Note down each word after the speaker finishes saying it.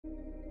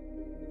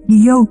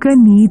Yoga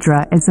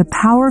Nidra is a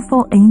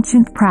powerful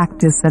ancient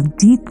practice of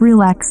deep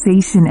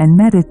relaxation and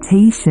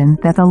meditation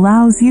that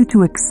allows you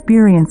to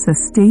experience a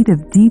state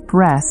of deep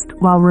rest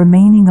while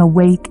remaining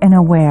awake and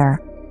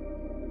aware.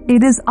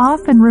 It is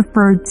often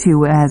referred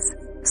to as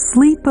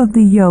sleep of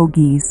the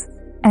yogis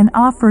and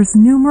offers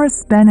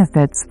numerous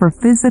benefits for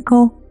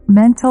physical,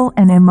 mental,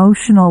 and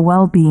emotional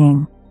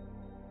well-being.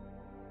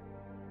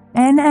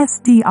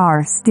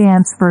 NSDR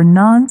stands for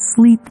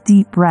non-sleep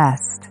deep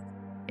rest.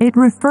 It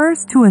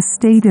refers to a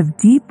state of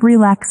deep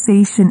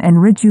relaxation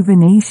and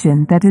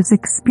rejuvenation that is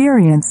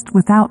experienced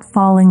without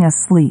falling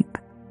asleep.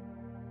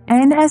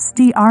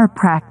 NSDR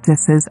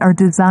practices are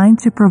designed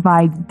to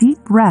provide deep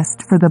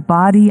rest for the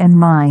body and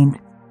mind,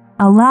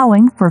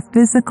 allowing for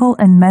physical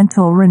and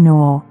mental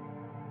renewal.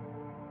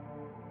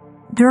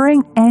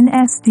 During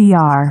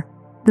NSDR,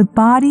 the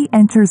body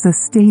enters a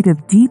state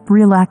of deep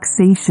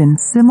relaxation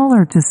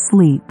similar to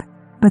sleep,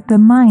 but the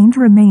mind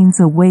remains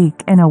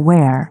awake and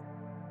aware.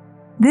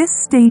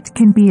 This state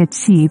can be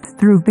achieved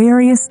through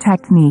various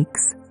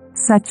techniques,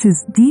 such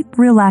as deep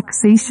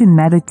relaxation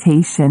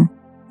meditation,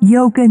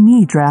 yoga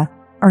nidra,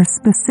 or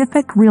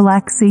specific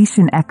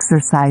relaxation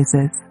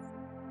exercises.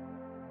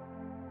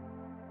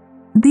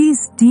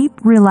 These deep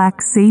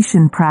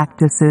relaxation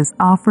practices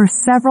offer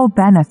several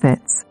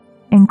benefits,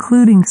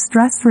 including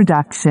stress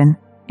reduction,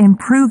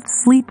 improved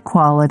sleep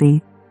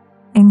quality,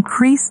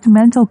 increased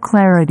mental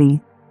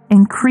clarity,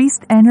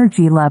 increased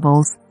energy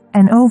levels,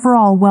 and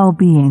overall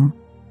well-being.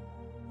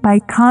 By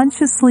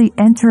consciously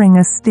entering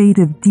a state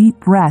of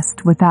deep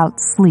rest without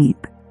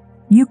sleep,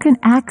 you can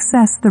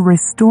access the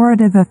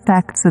restorative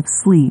effects of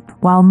sleep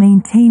while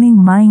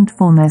maintaining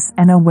mindfulness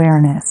and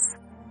awareness.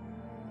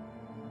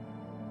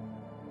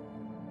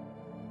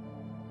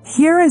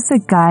 Here is a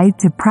guide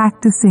to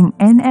practicing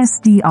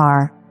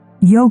NSDR,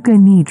 Yoga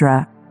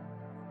Nidra.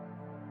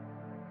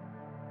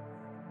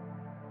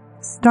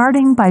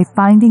 Starting by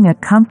finding a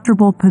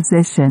comfortable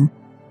position,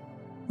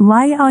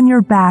 lie on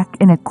your back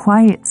in a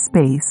quiet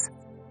space,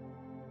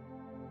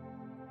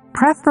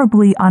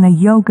 preferably on a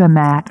yoga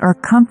mat or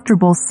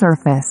comfortable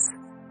surface.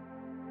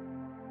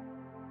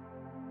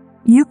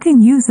 You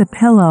can use a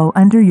pillow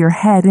under your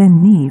head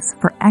and knees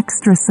for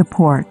extra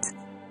support.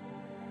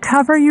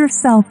 Cover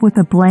yourself with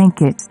a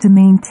blanket to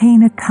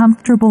maintain a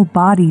comfortable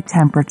body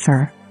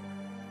temperature.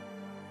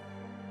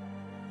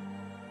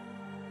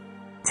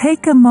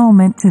 Take a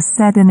moment to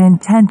set an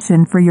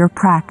intention for your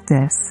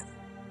practice.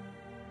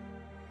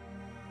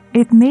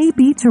 It may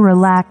be to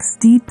relax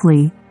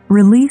deeply,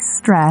 release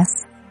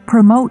stress,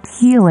 promote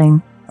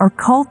healing, or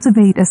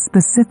cultivate a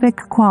specific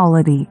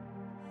quality.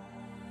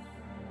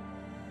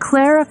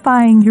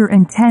 Clarifying your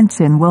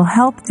intention will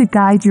help to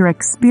guide your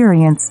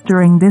experience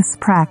during this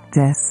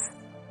practice.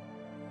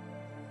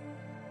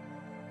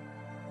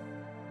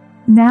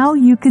 Now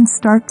you can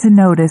start to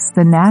notice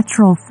the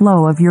natural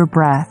flow of your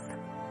breath,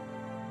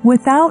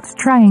 without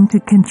trying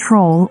to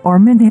control or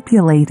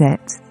manipulate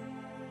it.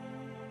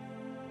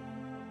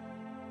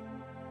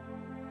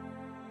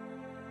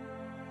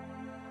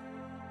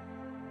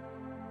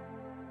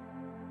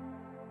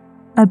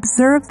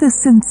 Observe the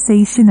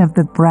sensation of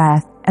the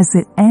breath as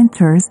it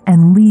enters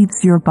and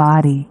leaves your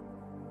body.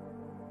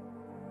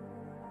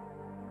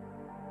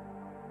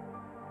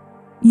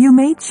 You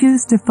may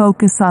choose to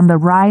focus on the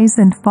rise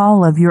and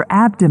fall of your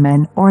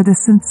abdomen or the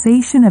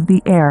sensation of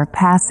the air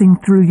passing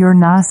through your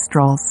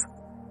nostrils.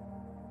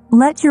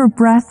 Let your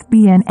breath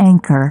be an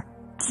anchor,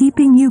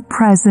 keeping you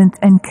present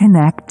and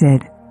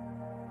connected.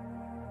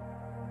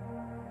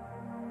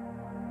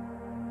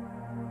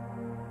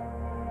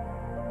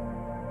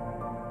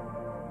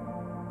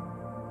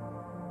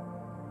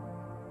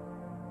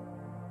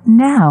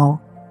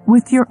 Now,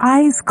 with your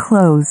eyes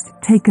closed,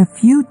 take a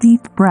few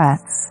deep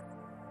breaths,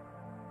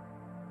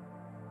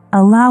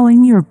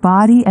 allowing your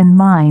body and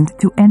mind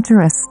to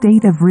enter a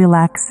state of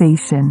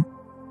relaxation.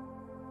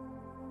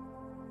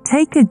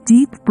 Take a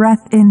deep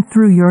breath in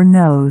through your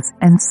nose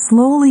and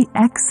slowly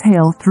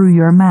exhale through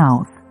your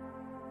mouth.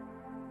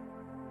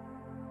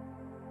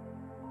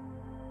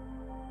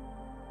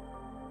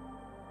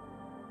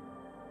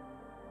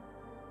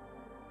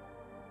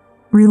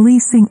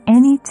 Releasing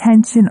any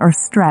tension or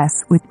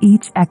stress with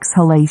each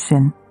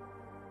exhalation.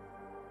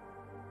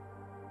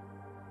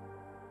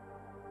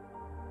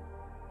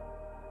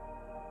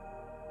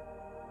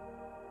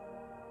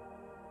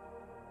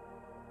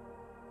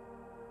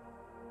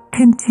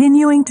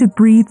 Continuing to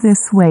breathe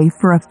this way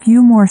for a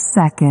few more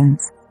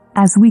seconds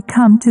as we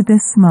come to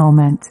this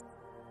moment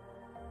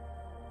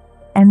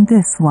and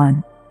this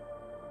one.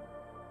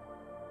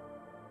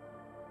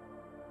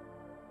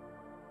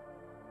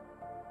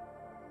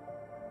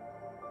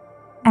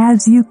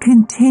 As you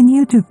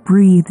continue to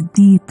breathe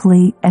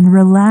deeply and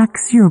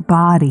relax your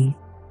body,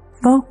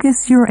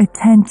 focus your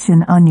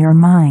attention on your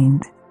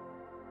mind.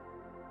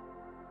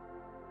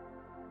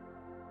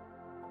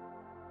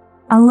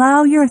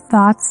 Allow your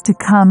thoughts to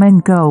come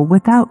and go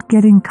without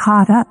getting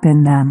caught up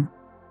in them.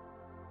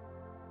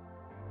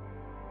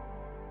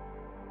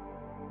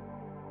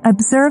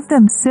 Observe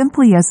them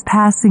simply as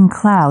passing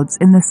clouds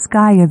in the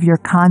sky of your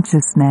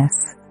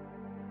consciousness.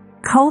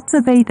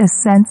 Cultivate a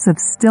sense of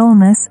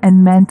stillness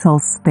and mental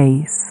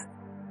space.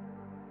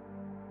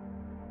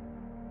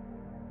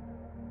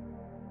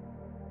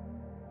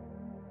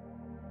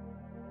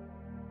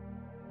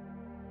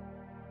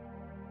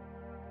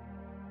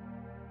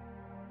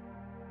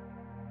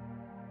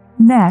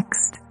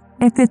 Next,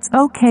 if it's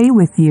okay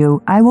with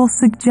you, I will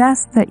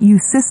suggest that you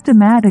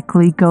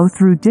systematically go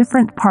through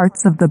different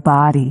parts of the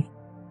body.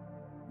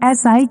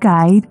 As I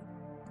guide,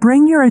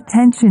 bring your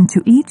attention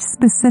to each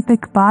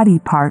specific body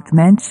part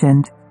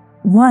mentioned,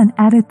 one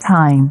at a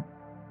time.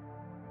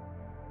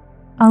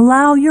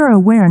 Allow your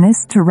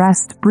awareness to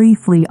rest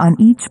briefly on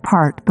each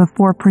part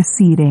before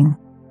proceeding.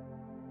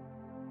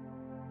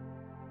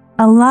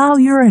 Allow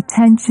your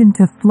attention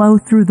to flow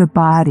through the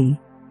body,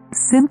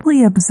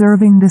 simply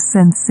observing the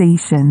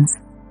sensations.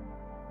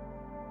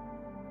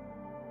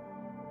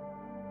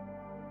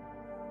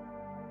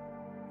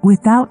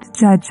 Without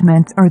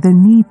judgment or the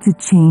need to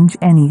change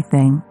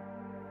anything.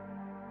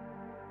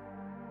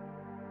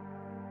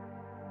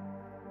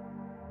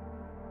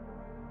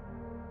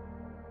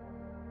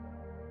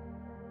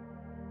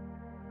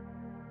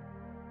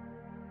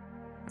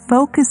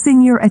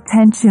 Focusing your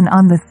attention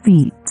on the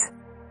feet.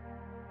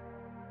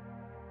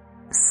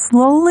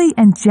 Slowly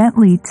and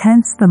gently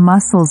tense the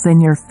muscles in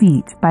your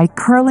feet by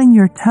curling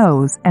your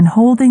toes and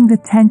holding the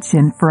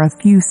tension for a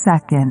few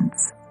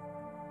seconds.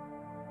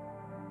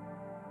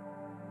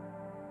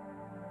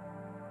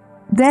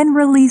 Then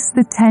release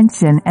the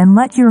tension and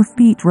let your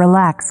feet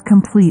relax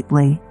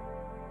completely.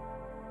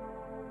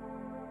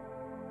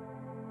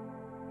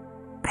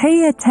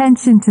 Pay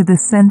attention to the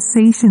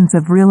sensations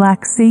of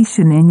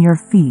relaxation in your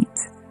feet.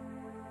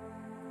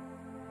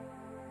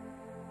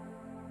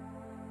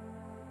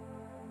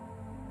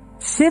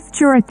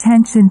 Shift your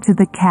attention to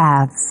the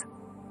calves.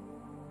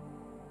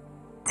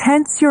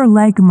 Tense your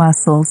leg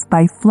muscles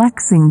by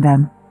flexing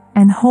them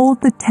and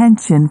hold the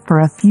tension for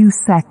a few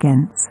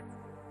seconds.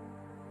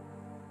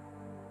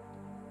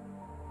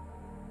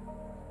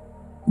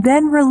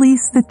 Then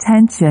release the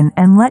tension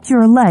and let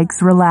your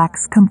legs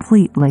relax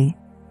completely.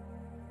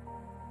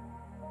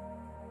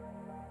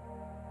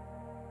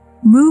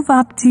 Move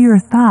up to your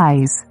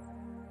thighs,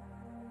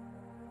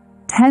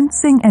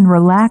 tensing and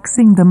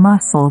relaxing the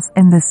muscles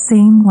in the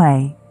same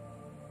way.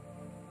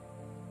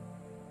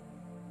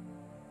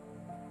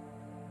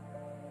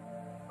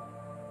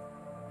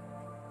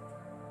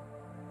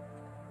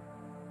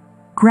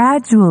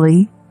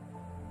 Gradually,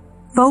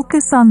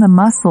 focus on the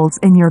muscles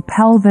in your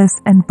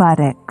pelvis and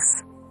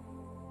buttocks.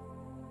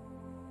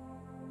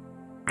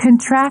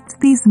 Contract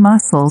these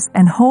muscles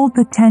and hold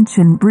the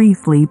tension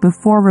briefly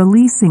before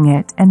releasing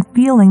it and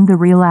feeling the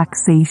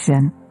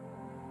relaxation.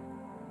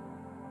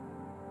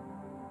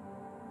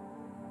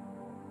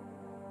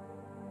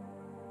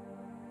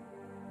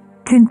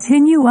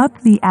 Continue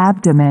up the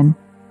abdomen,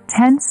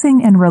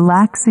 tensing and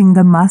relaxing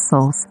the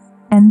muscles,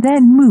 and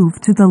then move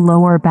to the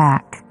lower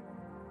back.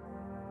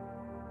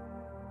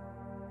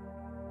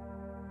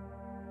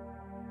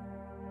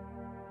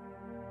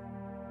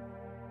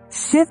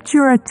 Shift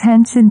your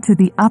attention to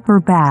the upper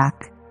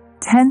back,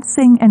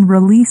 tensing and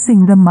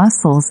releasing the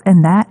muscles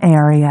in that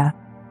area.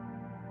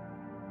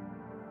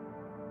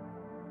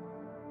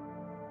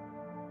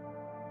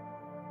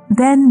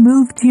 Then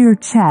move to your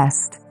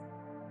chest,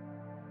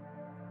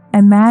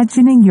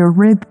 imagining your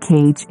rib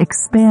cage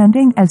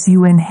expanding as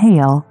you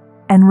inhale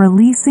and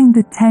releasing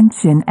the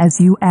tension as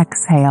you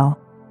exhale.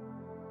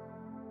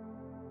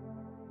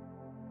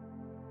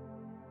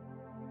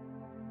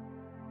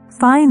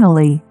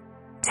 Finally,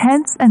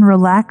 tense and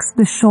relax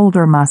the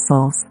shoulder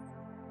muscles,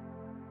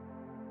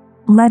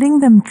 letting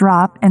them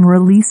drop and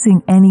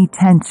releasing any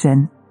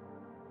tension.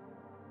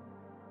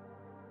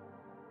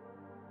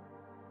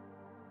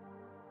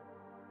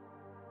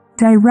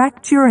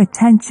 Direct your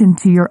attention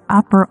to your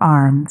upper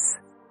arms,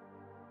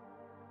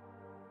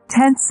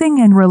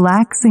 tensing and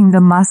relaxing the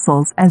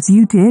muscles as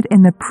you did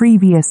in the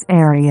previous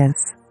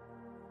areas.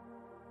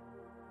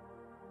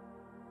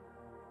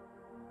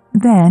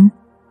 Then,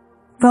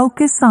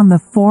 focus on the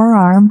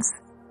forearms,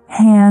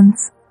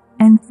 hands,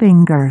 and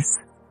fingers.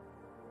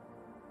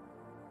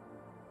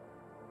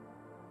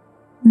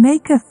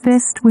 Make a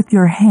fist with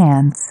your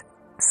hands,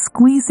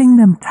 squeezing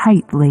them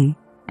tightly,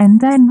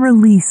 and then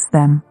release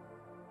them,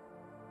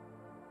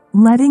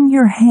 letting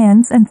your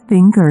hands and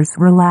fingers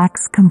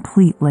relax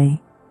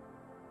completely.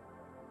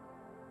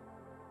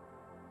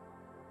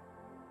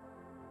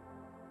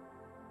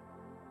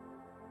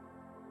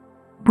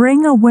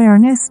 Bring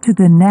awareness to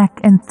the neck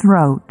and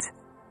throat,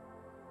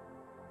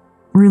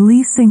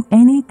 releasing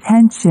any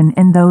tension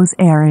in those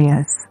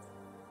areas.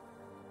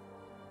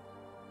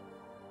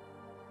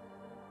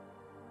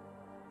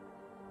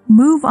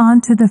 Move on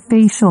to the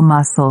facial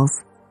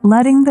muscles,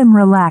 letting them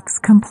relax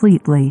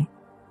completely.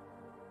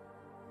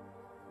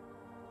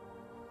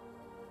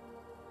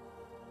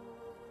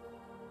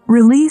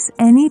 Release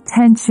any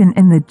tension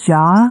in the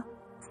jaw,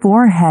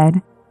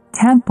 forehead,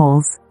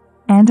 temples,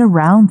 and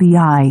around the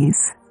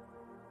eyes.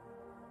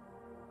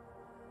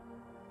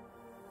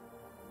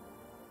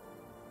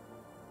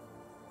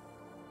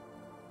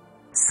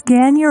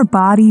 Scan your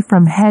body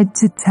from head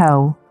to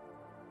toe.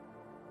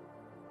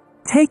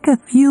 Take a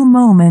few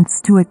moments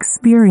to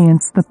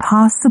experience the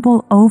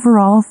possible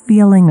overall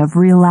feeling of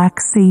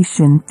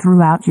relaxation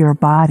throughout your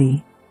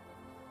body.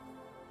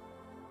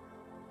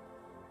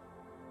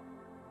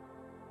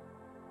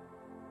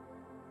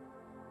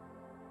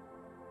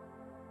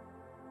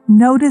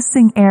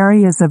 Noticing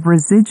areas of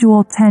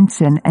residual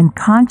tension and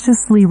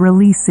consciously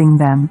releasing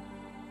them.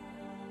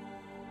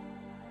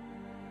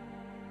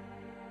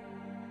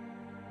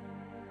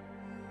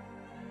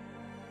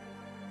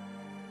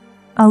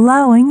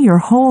 Allowing your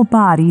whole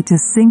body to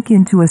sink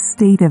into a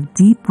state of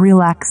deep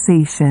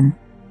relaxation.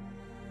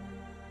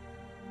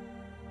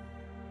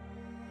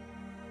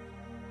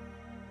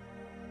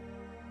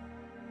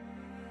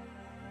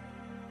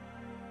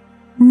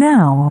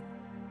 Now,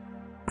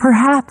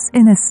 perhaps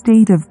in a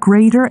state of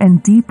greater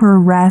and deeper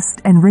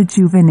rest and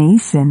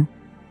rejuvenation,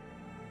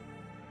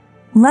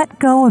 let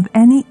go of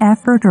any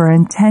effort or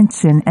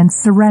intention and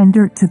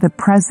surrender to the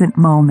present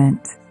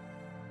moment.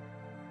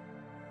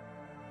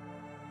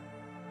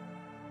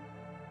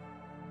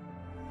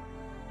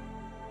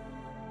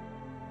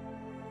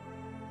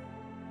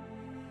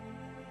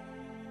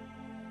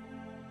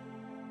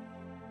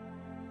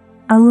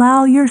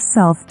 Allow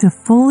yourself to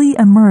fully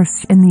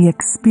immerse in the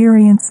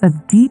experience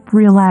of deep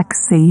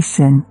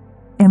relaxation,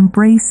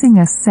 embracing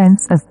a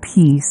sense of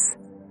peace,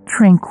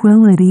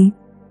 tranquility,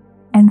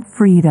 and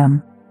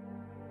freedom.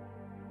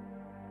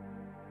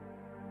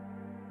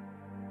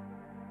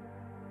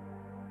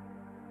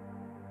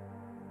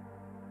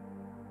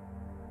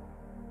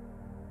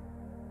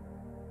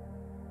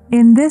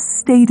 In this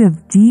state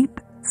of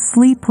deep,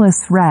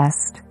 sleepless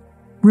rest,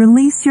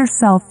 release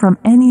yourself from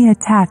any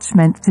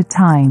attachment to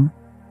time.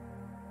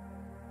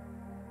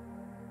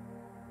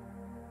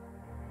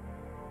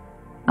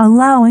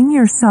 Allowing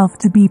yourself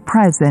to be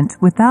present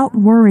without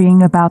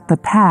worrying about the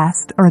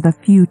past or the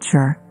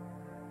future.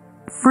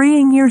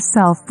 Freeing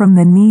yourself from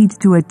the need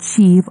to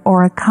achieve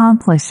or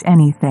accomplish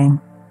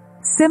anything.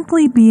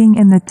 Simply being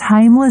in the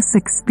timeless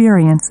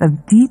experience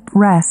of deep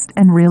rest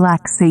and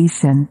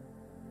relaxation.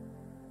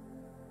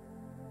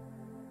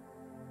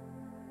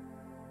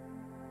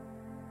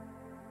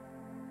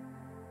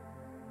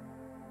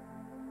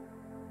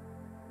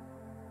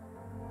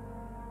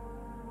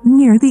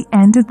 Near the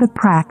end of the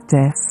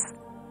practice,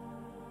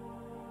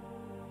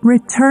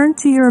 return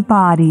to your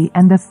body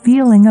and the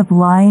feeling of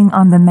lying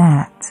on the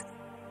mat.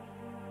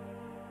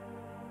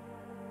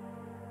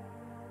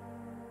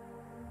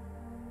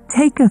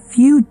 Take a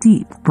few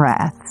deep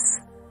breaths.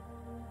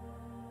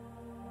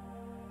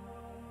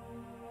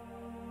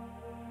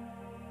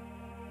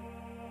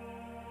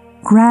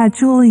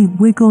 Gradually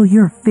wiggle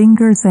your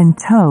fingers and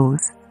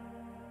toes,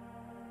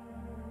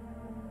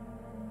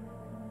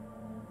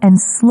 and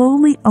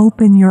slowly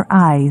open your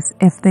eyes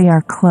if they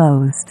are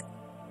closed.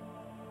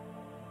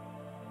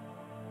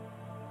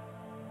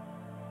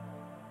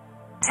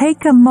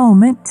 Take a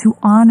moment to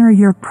honor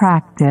your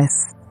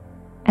practice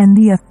and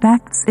the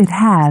effects it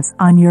has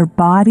on your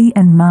body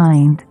and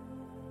mind,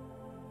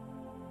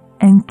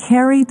 and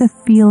carry the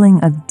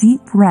feeling of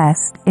deep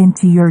rest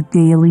into your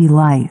daily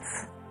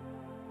life.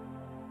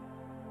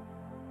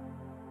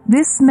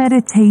 This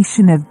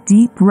meditation of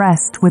deep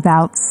rest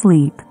without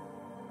sleep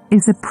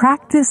is a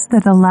practice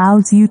that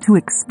allows you to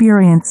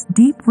experience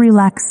deep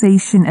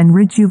relaxation and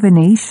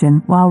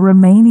rejuvenation while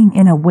remaining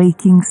in a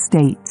waking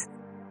state.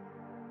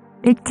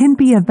 It can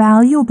be a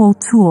valuable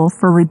tool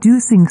for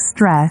reducing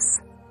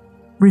stress,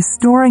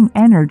 restoring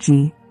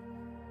energy,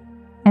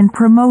 and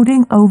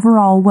promoting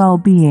overall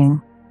well-being.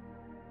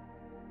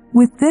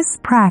 With this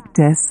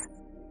practice,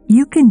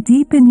 you can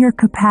deepen your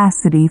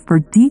capacity for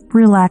deep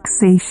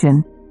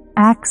relaxation,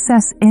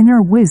 access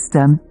inner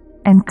wisdom,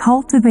 and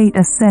cultivate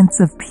a sense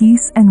of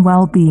peace and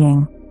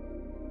well-being,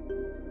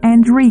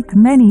 and reap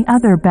many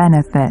other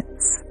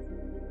benefits.